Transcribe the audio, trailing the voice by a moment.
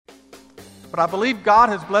But I believe God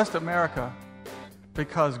has blessed America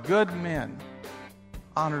because good men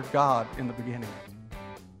honored God in the beginning.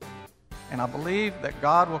 And I believe that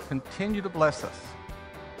God will continue to bless us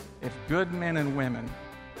if good men and women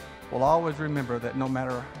will always remember that no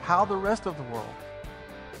matter how the rest of the world,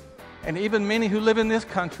 and even many who live in this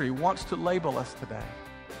country, wants to label us today,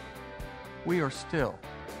 we are still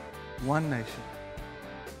one nation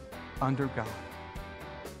under God,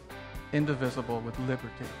 indivisible, with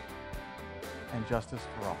liberty and justice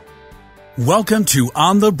for all. Welcome to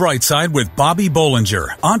On the Bright Side with Bobby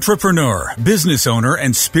Bollinger, entrepreneur, business owner,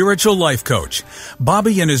 and spiritual life coach.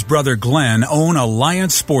 Bobby and his brother Glenn own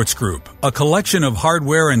Alliance Sports Group, a collection of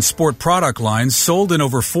hardware and sport product lines sold in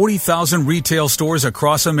over 40,000 retail stores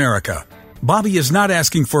across America. Bobby is not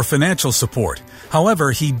asking for financial support.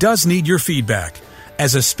 However, he does need your feedback.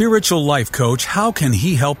 As a spiritual life coach, how can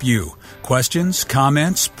he help you? Questions,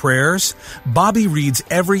 comments, prayers? Bobby reads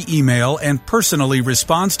every email and personally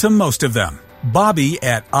responds to most of them. Bobby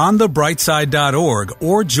at onthebrightside.org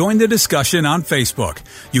or join the discussion on Facebook.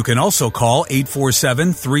 You can also call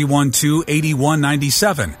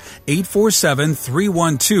 847-312-8197,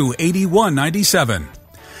 847-312-8197.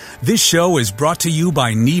 This show is brought to you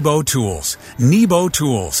by Nebo Tools. Nebo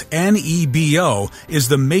Tools, N-E-B-O, is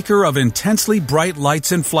the maker of intensely bright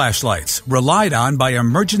lights and flashlights, relied on by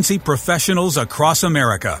emergency professionals across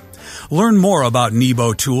America. Learn more about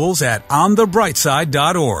Nebo Tools at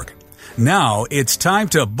onthebrightside.org. Now it's time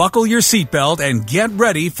to buckle your seatbelt and get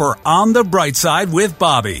ready for On the Bright Side with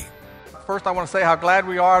Bobby. First, I want to say how glad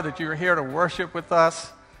we are that you're here to worship with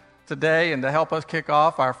us today and to help us kick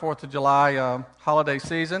off our 4th of July holiday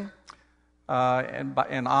season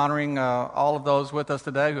and honoring all of those with us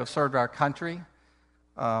today who have served our country.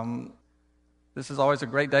 This is always a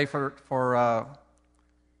great day for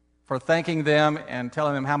thanking them and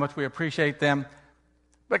telling them how much we appreciate them.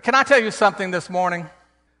 But can I tell you something this morning?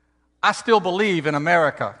 I still believe in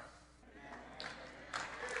America.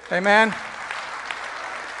 Amen.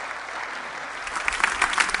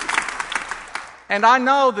 And I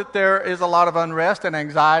know that there is a lot of unrest and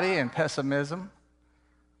anxiety and pessimism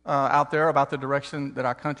out there about the direction that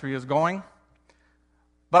our country is going.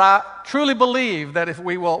 But I truly believe that if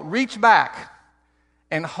we will reach back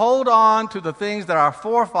and hold on to the things that our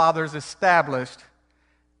forefathers established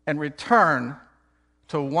and return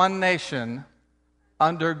to one nation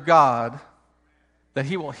under God, that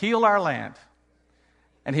He will heal our land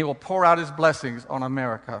and He will pour out His blessings on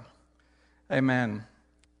America. Amen.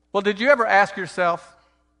 Well, did you ever ask yourself,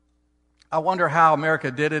 I wonder how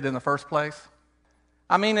America did it in the first place?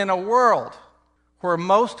 I mean, in a world where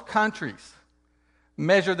most countries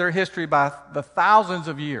measure their history by the thousands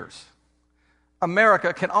of years,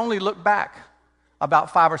 America can only look back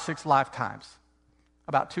about 5 or 6 lifetimes,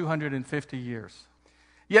 about 250 years.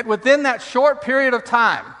 Yet within that short period of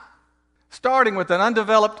time, starting with an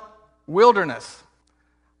undeveloped wilderness,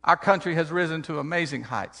 our country has risen to amazing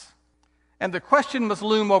heights. And the question must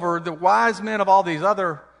loom over the wise men of all these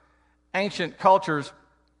other ancient cultures,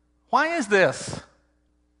 why is this?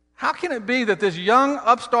 How can it be that this young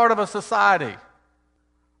upstart of a society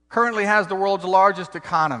currently has the world's largest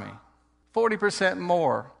economy, 40%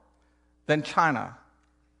 more than China,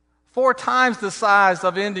 4 times the size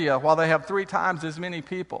of India, while they have 3 times as many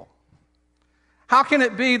people? How can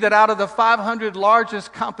it be that out of the 500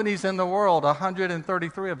 largest companies in the world,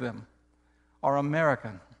 133 of them are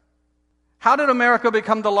American? How did America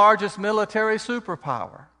become the largest military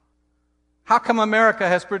superpower? How come America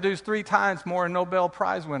has produced 3 times more Nobel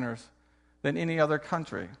Prize winners than any other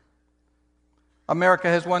country? America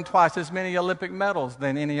has won twice as many Olympic medals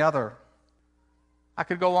than any other. I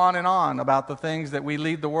could go on and on about the things that we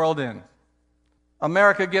lead the world in.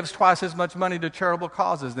 America gives twice as much money to charitable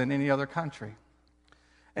causes than any other country.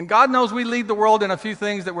 And God knows we lead the world in a few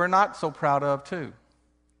things that we're not so proud of too.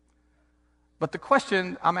 But the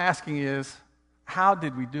question I'm asking is, how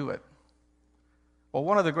did we do it? Well,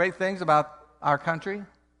 one of the great things about our country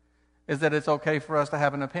is that it's okay for us to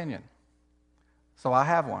have an opinion. So I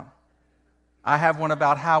have one. I have one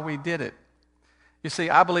about how we did it. You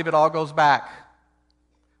see, I believe it all goes back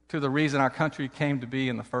to the reason our country came to be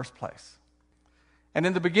in the first place. And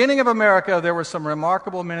in the beginning of America, there were some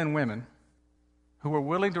remarkable men and women who were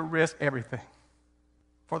willing to risk everything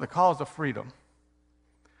for the cause of freedom.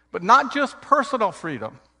 But not just personal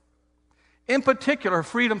freedom. In particular,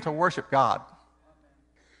 freedom to worship God.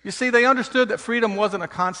 You see, they understood that freedom wasn't a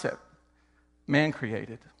concept man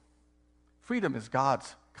created. Freedom is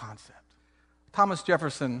God's concept. Thomas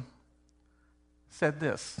Jefferson said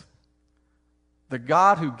this: the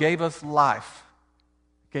God who gave us life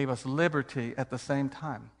gave us liberty at the same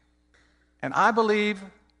time. And I believe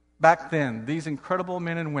back then, these incredible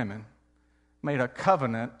men and women made a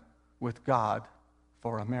covenant with God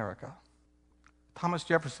for America. Thomas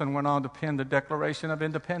Jefferson went on to pen the Declaration of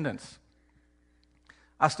Independence.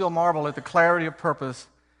 I still marvel at the clarity of purpose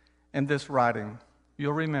in this writing.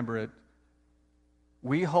 You'll remember it.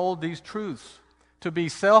 We hold these truths to be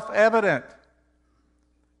self-evident,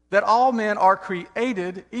 that all men are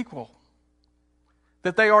created equal,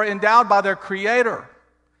 that they are endowed by their Creator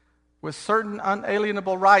with certain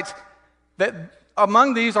unalienable rights, that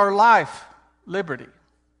among these are life, liberty,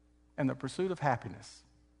 and the pursuit of happiness.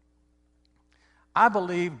 I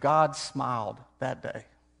believe God smiled that day.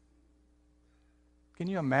 Can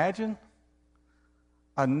you imagine?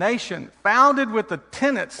 A nation founded with the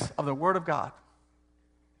tenets of the Word of God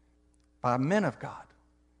by men of God.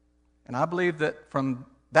 And I believe that from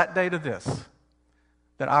that day to this,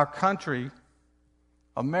 that our country,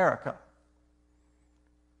 America,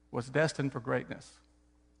 was destined for greatness.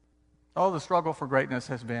 Oh, the struggle for greatness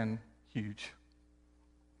has been huge.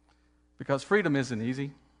 Because freedom isn't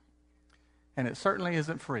easy, and it certainly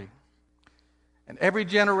isn't free. And every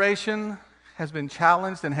generation has been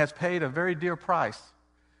challenged and has paid a very dear price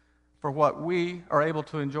for what we are able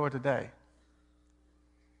to enjoy today.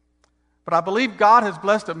 But I believe God has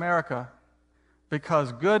blessed America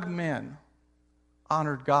because good men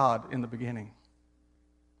honored God in the beginning.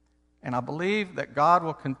 And I believe that God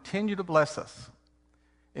will continue to bless us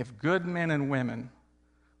if good men and women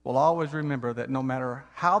will always remember that no matter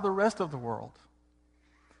how the rest of the world,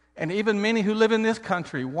 and even many who live in this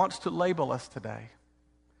country, wants to label us today,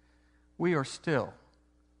 we are still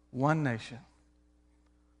one nation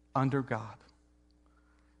under God,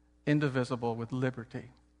 indivisible, with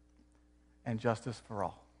liberty and justice for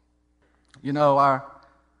all. You know, our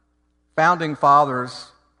founding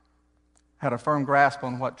fathers had a firm grasp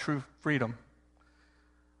on what true freedom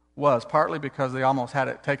was, partly because they almost had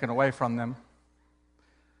it taken away from them.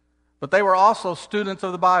 But they were also students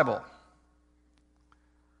of the Bible,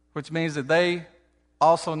 which means that they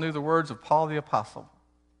also knew the words of Paul the Apostle.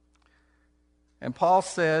 And Paul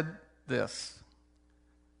said this,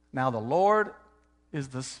 "Now the Lord is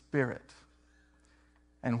the Spirit,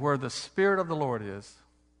 and where the Spirit of the Lord is,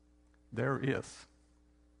 there is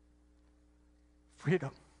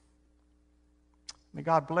freedom." May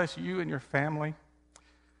God bless you and your family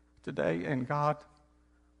today, and God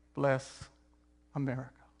bless America.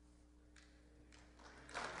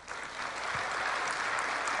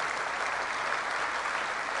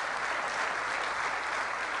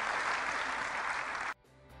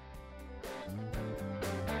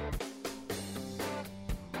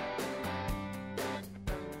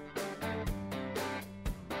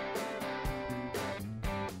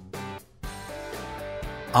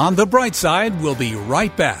 On the Bright Side, we'll be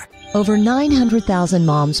right back. Over 900,000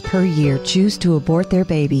 moms per year choose to abort their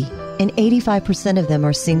baby, and 85% of them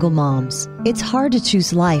are single moms. It's hard to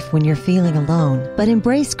choose life when you're feeling alone, but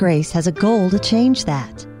Embrace Grace has a goal to change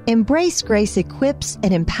that. Embrace Grace equips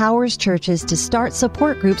and empowers churches to start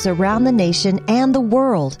support groups around the nation and the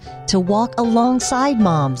world to walk alongside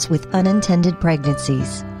moms with unintended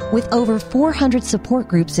pregnancies. With over 400 support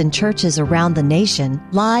groups in churches around the nation,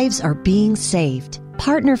 lives are being saved.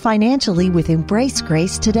 Partner financially with Embrace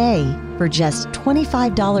Grace today. For just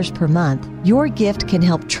 $25 per month, your gift can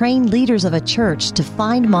help train leaders of a church to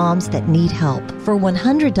find moms that need help. For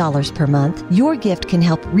 $100 per month, your gift can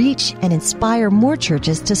help reach and inspire more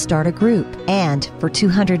churches to start a group. And for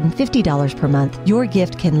 $250 per month, your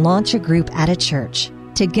gift can launch a group at a church.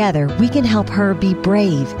 Together, we can help her be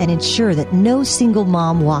brave and ensure that no single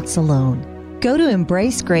mom walks alone. Go to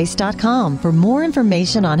EmbraceGrace.com for more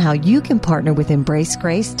information on how you can partner with Embrace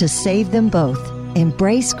Grace to save them both.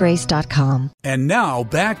 EmbraceGrace.com. And now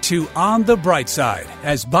back to On the Bright Side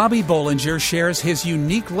as Bobby Bollinger shares his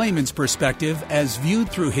unique layman's perspective as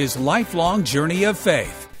viewed through his lifelong journey of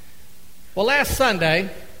faith. Well, last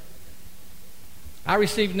Sunday, I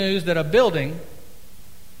received news that a building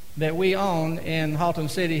that we own in Halton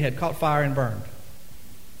City had caught fire and burned.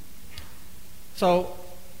 So,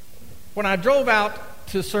 when I drove out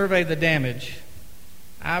to survey the damage,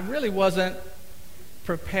 I really wasn't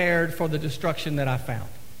prepared for the destruction that I found.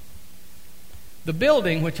 The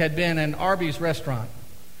building, which had been an Arby's restaurant,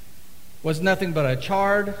 was nothing but a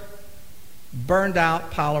charred, burned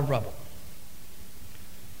out pile of rubble.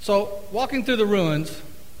 So, walking through the ruins,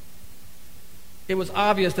 it was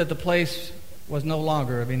obvious that the place was no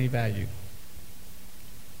longer of any value.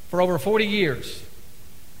 For over 40 years,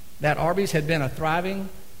 that Arby's had been a thriving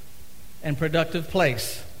and productive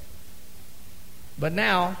place. But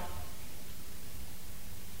now,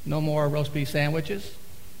 no more roast beef sandwiches,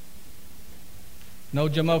 no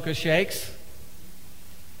Jamocha shakes,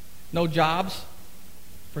 no jobs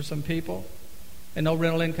for some people, and no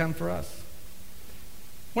rental income for us.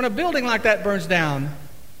 When a building like that burns down,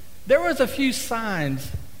 there was a few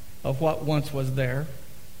signs of what once was there,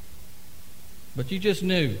 but you just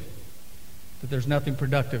knew that there's nothing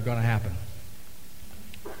productive going to happen.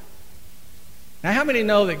 Now, how many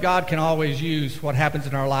know that God can always use what happens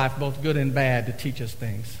in our life, both good and bad, to teach us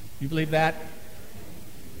things? You believe that?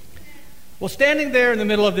 Well, standing there in the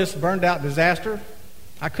middle of this burned out disaster,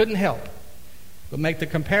 I couldn't help but make the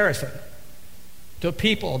comparison to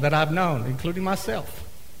people that I've known, including myself,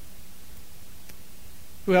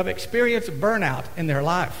 who have experienced burnout in their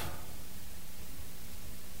life.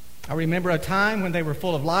 I remember a time when they were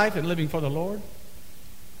full of life and living for the Lord,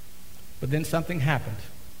 but then something happened.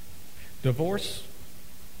 Divorce,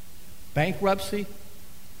 bankruptcy,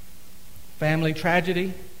 family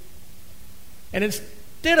tragedy, and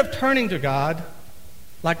instead of turning to God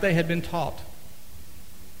like they had been taught,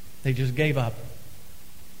 they just gave up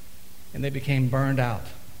and they became burned out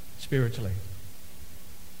spiritually.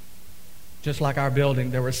 Just like our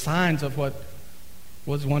building, there were signs of what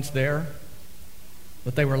was once there,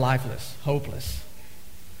 but they were lifeless, hopeless,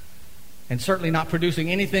 and certainly not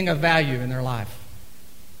producing anything of value in their life.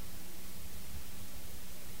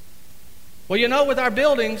 Well, you know, with our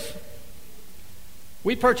buildings,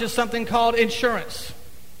 we purchase something called insurance.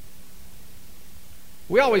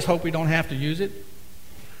 We always hope we don't have to use it,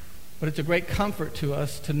 but it's a great comfort to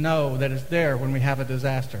us to know that it's there when we have a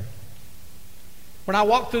disaster. When I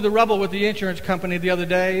walked through the rubble with the insurance company the other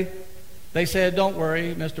day, they said, "Don't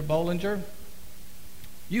worry, Mr. Bollinger.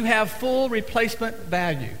 You have full replacement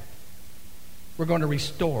value. We're going to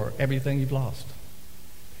restore everything you've lost.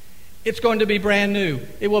 It's going to be brand new.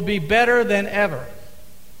 It will be better than ever."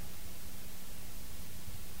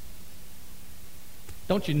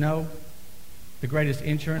 Don't you know the greatest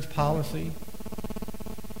insurance policy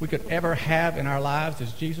we could ever have in our lives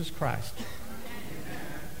is Jesus Christ?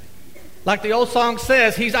 Like the old song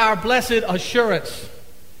says, He's our blessed assurance.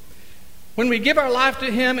 When we give our life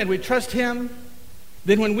to Him and we trust Him,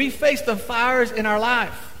 then when we face the fires in our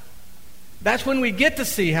life, that's when we get to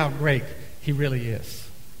see how great He really is.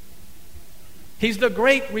 He's the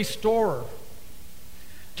great restorer.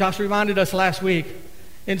 Josh reminded us last week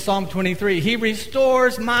in Psalm 23, He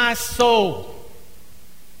restores my soul.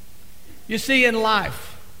 You see, in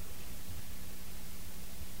life,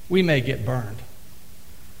 we may get burned,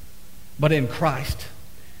 but in Christ,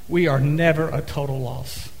 we are never a total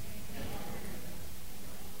loss.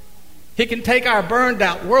 He can take our burned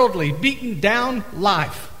out, worldly, beaten down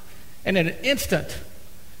life and in an instant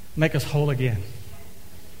make us whole again.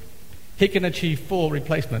 He can achieve full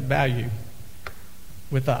replacement value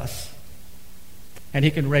with us. And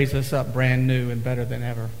He can raise us up brand new and better than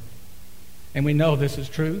ever. And we know this is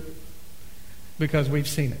true because we've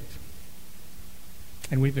seen it.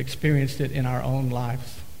 And we've experienced it in our own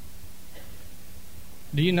lives.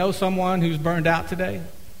 Do you know someone who's burned out today?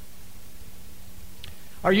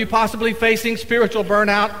 Are you possibly facing spiritual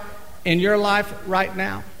burnout in your life right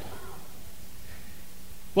now?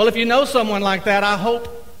 Well, if you know someone like that, I hope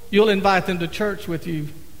you'll invite them to church with you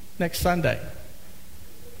next Sunday,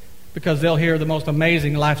 because they'll hear the most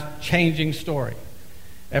amazing, life-changing story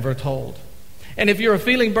ever told. And if you're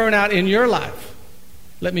feeling burnout in your life,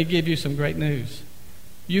 let me give you some great news.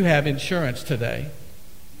 You have insurance today.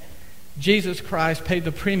 Jesus Christ paid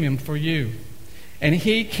the premium for you. And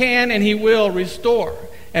He can and He will restore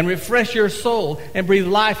and refresh your soul and breathe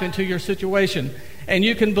life into your situation. And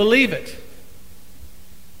you can believe it,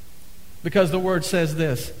 because the Word says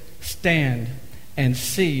this: stand and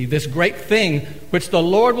see this great thing which the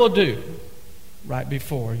Lord will do right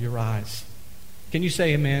before your eyes. Can you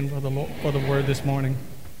say amen for the Word this morning?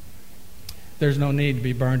 There's no need to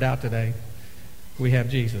be burned out today. We have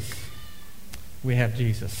Jesus. We have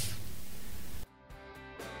Jesus.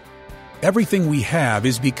 Everything we have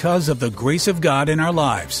is because of the grace of God in our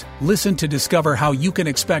lives. Listen to discover how you can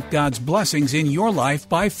expect God's blessings in your life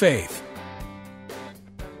by faith.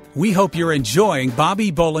 We hope you're enjoying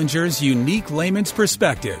Bobby Bollinger's unique layman's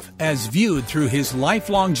perspective as viewed through his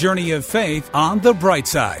lifelong journey of faith on the bright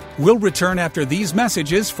side. We'll return after these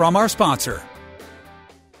messages from our sponsor.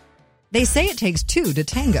 They say it takes two to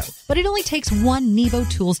tango, but it only takes one Nebo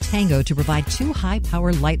Tools Tango to provide two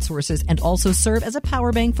high-power light sources and also serve as a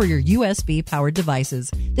power bank for your USB-powered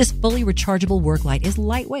devices. This fully rechargeable work light is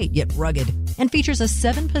lightweight yet rugged and features a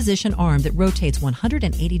 7-position arm that rotates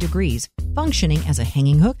 180 degrees, functioning as a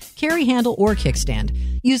hanging hook, carry handle, or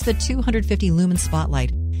kickstand. Use the 250 lumen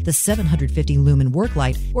spotlight, the 750 lumen work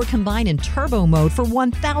light, or combine in turbo mode for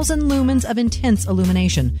 1,000 lumens of intense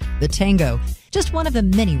illumination. The Tango. Just one of the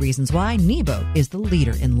many reasons why Nebo is the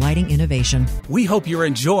leader in lighting innovation. We hope you're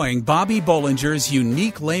enjoying Bobby Bollinger's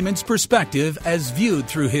unique layman's perspective as viewed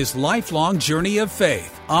through his lifelong journey of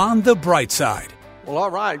faith on the bright side. Well, all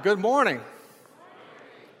right. Good morning.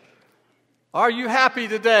 Are you happy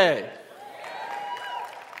today?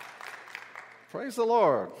 Praise the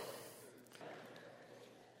Lord.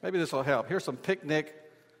 Maybe this will help. Here's some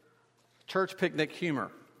church picnic humor.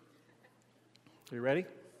 Are you ready?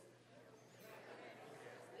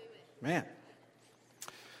 Man.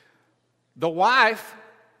 The wife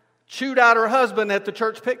chewed out her husband at the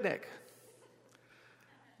church picnic.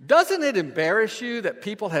 Doesn't it embarrass you that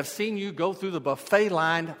people have seen you go through the buffet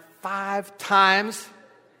line 5 times?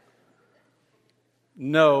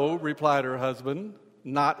 No, replied her husband,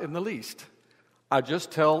 not in the least. I just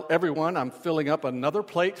tell everyone I'm filling up another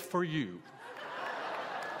plate for you.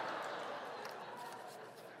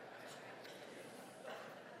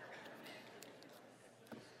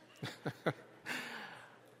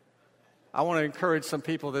 I want to encourage some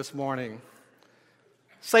people this morning.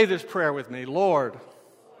 Say this prayer with me. Lord,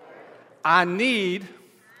 I need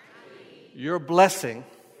your blessing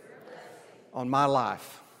on my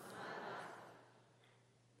life.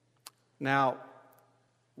 Now,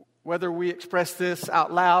 whether we express this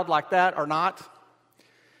out loud like that or not,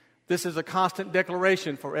 this is a constant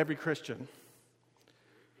declaration for every Christian.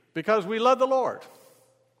 Because we love the Lord.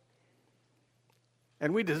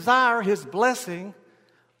 And we desire His blessing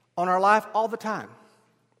on our life all the time.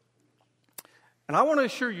 And I want to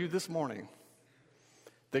assure you this morning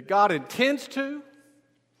that God intends to,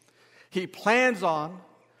 He plans on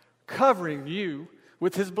covering you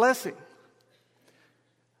with His blessing.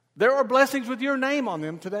 There are blessings with your name on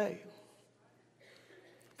them today.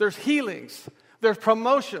 There's healings, there's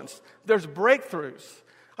promotions, there's breakthroughs.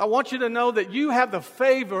 I want you to know that you have the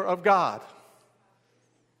favor of God.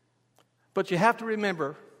 But you have to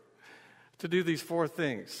remember to do these 4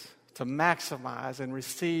 things to maximize and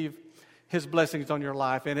receive His blessings on your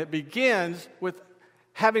life. And it begins with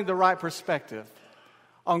having the right perspective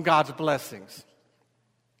on God's blessings.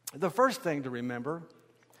 The first thing to remember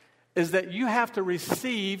is that you have to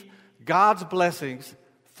receive God's blessings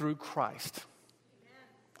through Christ.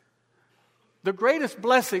 The greatest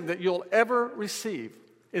blessing that you'll ever receive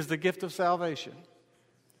is the gift of salvation.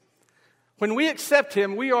 When we accept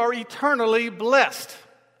Him, we are eternally blessed.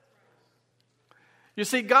 You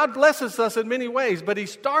see, God blesses us in many ways, but He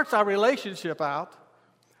starts our relationship out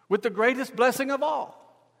with the greatest blessing of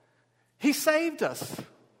all. He saved us.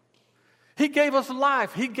 He gave us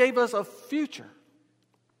life. He gave us a future.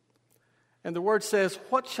 And the Word says,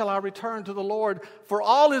 what shall I return to the Lord for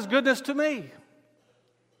all His goodness to me?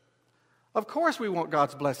 Of course we want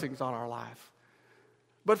God's blessings on our life.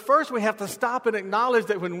 But first we have to stop and acknowledge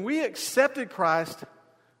that when we accepted Christ,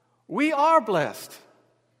 we are blessed.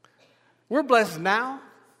 We're blessed now,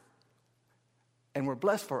 and we're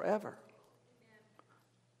blessed forever.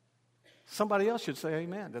 Somebody else should say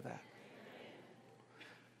amen to that.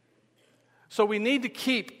 So we need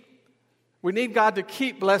God to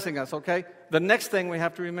keep blessing us, okay? The next thing we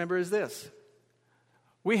have to remember is this.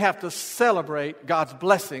 We have to celebrate God's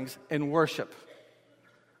blessings in worship.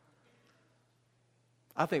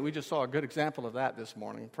 I think we just saw a good example of that this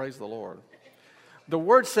morning. Praise the Lord. The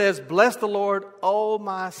Word says, bless the Lord, O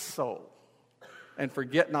my soul, and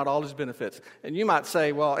forget not all His benefits. And you might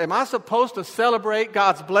say, well, am I supposed to celebrate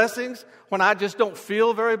God's blessings when I just don't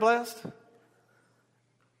feel very blessed?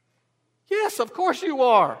 Yes, of course you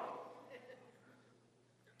are.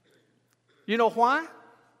 You know why?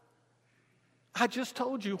 I just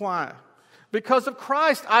told you why. Because of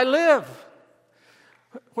Christ, I live.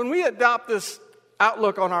 When we adopt this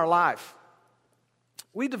outlook on our life,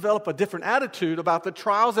 we develop a different attitude about the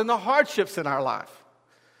trials and the hardships in our life.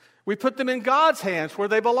 We put them in God's hands where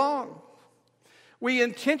they belong. We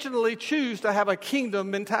intentionally choose to have a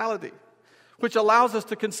kingdom mentality, which allows us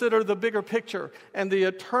to consider the bigger picture and the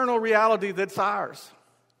eternal reality that's ours.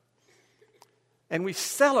 And we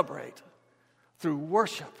celebrate through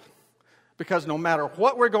worship, because no matter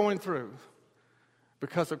what we're going through,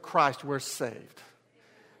 because of Christ, we're saved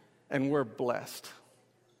and we're blessed.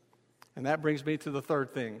 And that brings me to the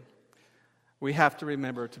third thing. We have to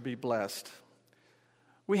remember to be blessed.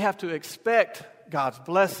 We have to expect God's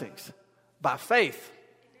blessings by faith.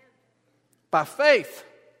 By faith.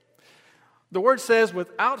 The Word says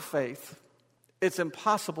without faith, it's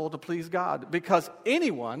impossible to please God, because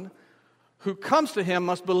anyone who comes to Him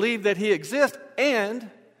must believe that He exists and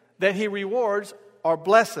that He rewards or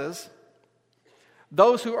blesses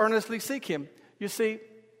those who earnestly seek Him. You see,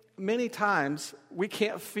 many times we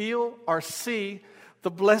can't feel or see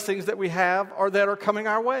the blessings that we have or that are coming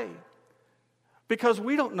our way. because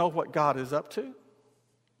we don't know what God is up to.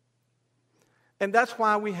 And that's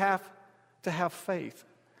why we have to have faith.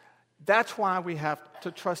 That's why we have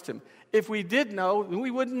to trust Him. If we did know,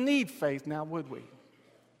 we wouldn't need faith now, would we?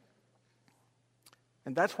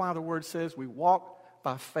 And that's why the Word says we walk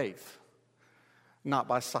by faith, not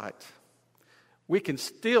by sight. We can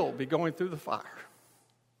still be going through the fire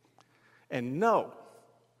and know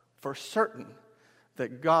for certain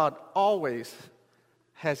that God always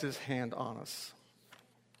has His hand on us.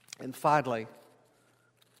 And finally,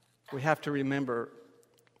 we have to remember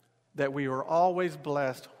that we are always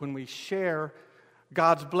blessed when we share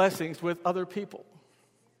God's blessings with other people.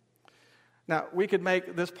 Now, we could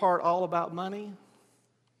make this part all about money.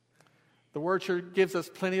 The Word sure gives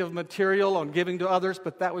us plenty of material on giving to others,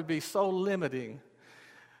 but that would be so limiting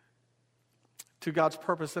to God's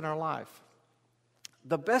purpose in our life.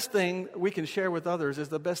 The best thing we can share with others is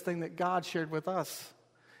the best thing that God shared with us,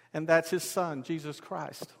 and that's His Son, Jesus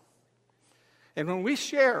Christ. And when we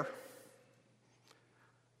share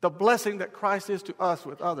the blessing that Christ is to us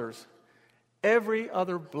with others, every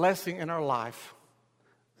other blessing in our life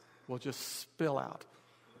will just spill out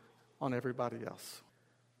on everybody else.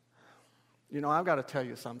 You know, I've got to tell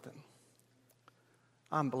you something.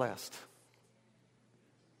 I'm blessed.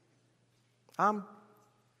 I'm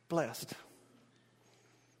blessed.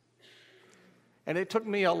 And it took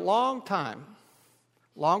me a long time,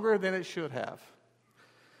 longer than it should have,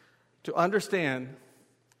 to understand,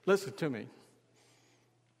 listen to me,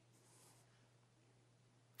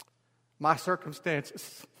 my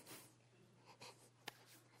circumstances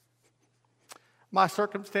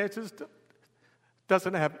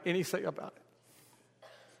doesn't have any say about it.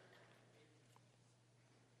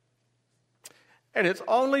 And it's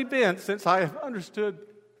only been since I have understood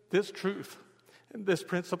this truth and this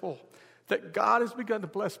principle that God has begun to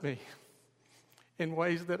bless me in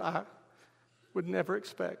ways that I would never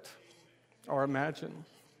expect or imagine.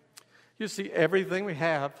 You see, everything we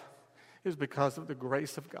have is because of the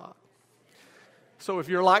grace of God. So if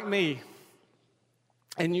you're like me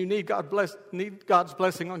and you need God's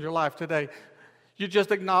blessing on your life today, you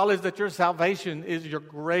just acknowledge that your salvation is your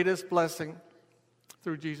greatest blessing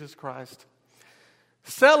through Jesus Christ.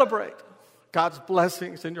 Celebrate God's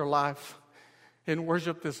blessings in your life in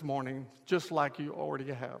worship this morning, just like you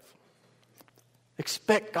already have.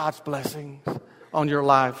 Expect God's blessings on your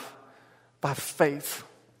life by faith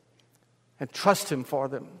and trust Him for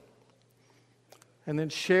them. And then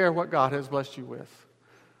share what God has blessed you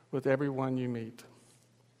with everyone you meet.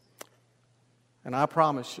 And I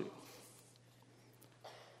promise you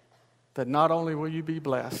that not only will you be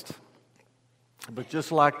blessed, but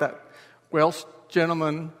just like that Welsh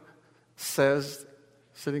gentleman says,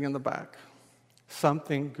 sitting in the back,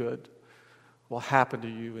 something good will happen to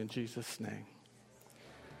you in Jesus' name.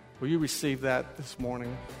 Will you receive that this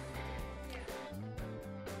morning?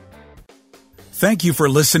 Thank you for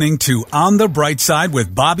listening to On the Bright Side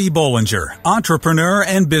with Bobby Bollinger, entrepreneur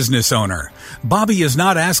and business owner. Bobby is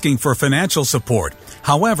not asking for financial support.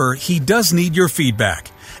 However, he does need your feedback.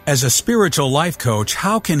 As a spiritual life coach,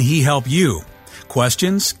 how can he help you?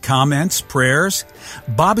 Questions, comments, prayers?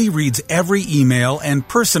 Bobby reads every email and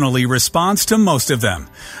personally responds to most of them.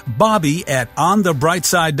 Bobby at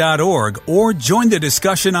onthebrightside.org or join the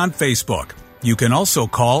discussion on Facebook. You can also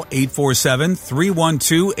call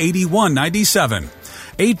 847-312-8197.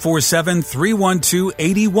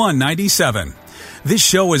 847-312-8197. This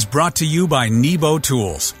show is brought to you by Nebo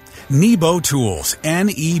Tools. Nebo Tools,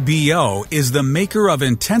 N-E-B-O, is the maker of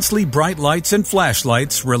intensely bright lights and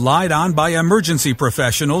flashlights relied on by emergency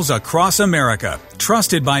professionals across America.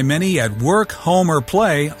 Trusted by many at work, home, or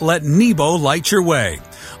play, let Nebo light your way.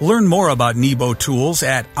 Learn more about Nebo Tools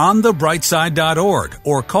at onthebrightside.org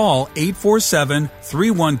or call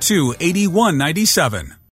 847-312-8197.